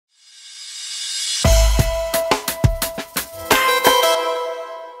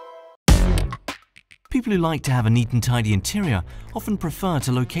People who like to have a neat and tidy interior often prefer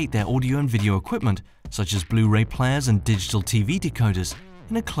to locate their audio and video equipment, such as Blu-ray players and digital TV decoders,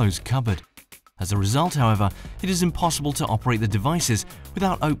 in a closed cupboard. As a result, however, it is impossible to operate the devices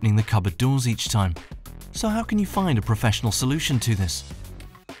without opening the cupboard doors each time. So how can you find a professional solution to this?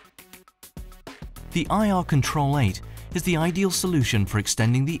 The IR Control8 is the ideal solution for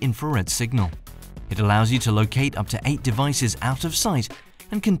extending the infrared signal. It allows you to locate up to 8 devices out of sight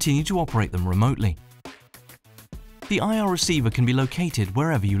and continue to operate them remotely. The IR receiver can be located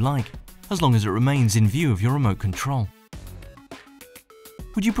wherever you like, as long as it remains in view of your remote control.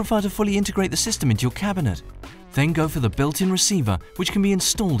 Would you prefer to fully integrate the system into your cabinet? Then go for the built-in receiver, which can be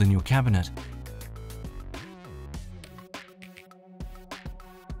installed in your cabinet.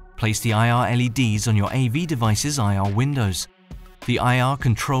 Place the IR LEDs on your AV device's IR windows. The IR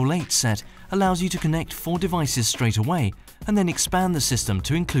Control8 set allows you to connect 4 devices straight away and then expand the system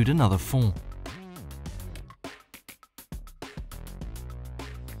to include another 4.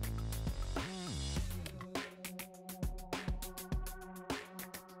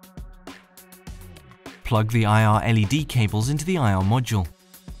 Plug the IR LED cables into the IR module.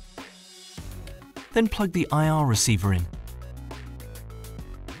 Then plug the IR receiver in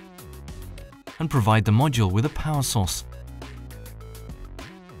and provide the module with a power source.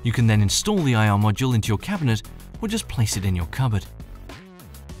 You can then install the IR module into your cabinet or just place it in your cupboard.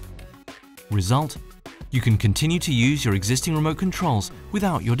 Result: you can continue to use your existing remote controls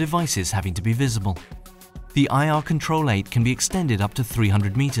without your devices having to be visible. The IR Control8 can be extended up to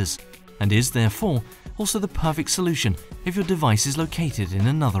 300 meters and is therefore also the perfect solution if your device is located in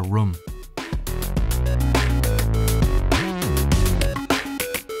another room.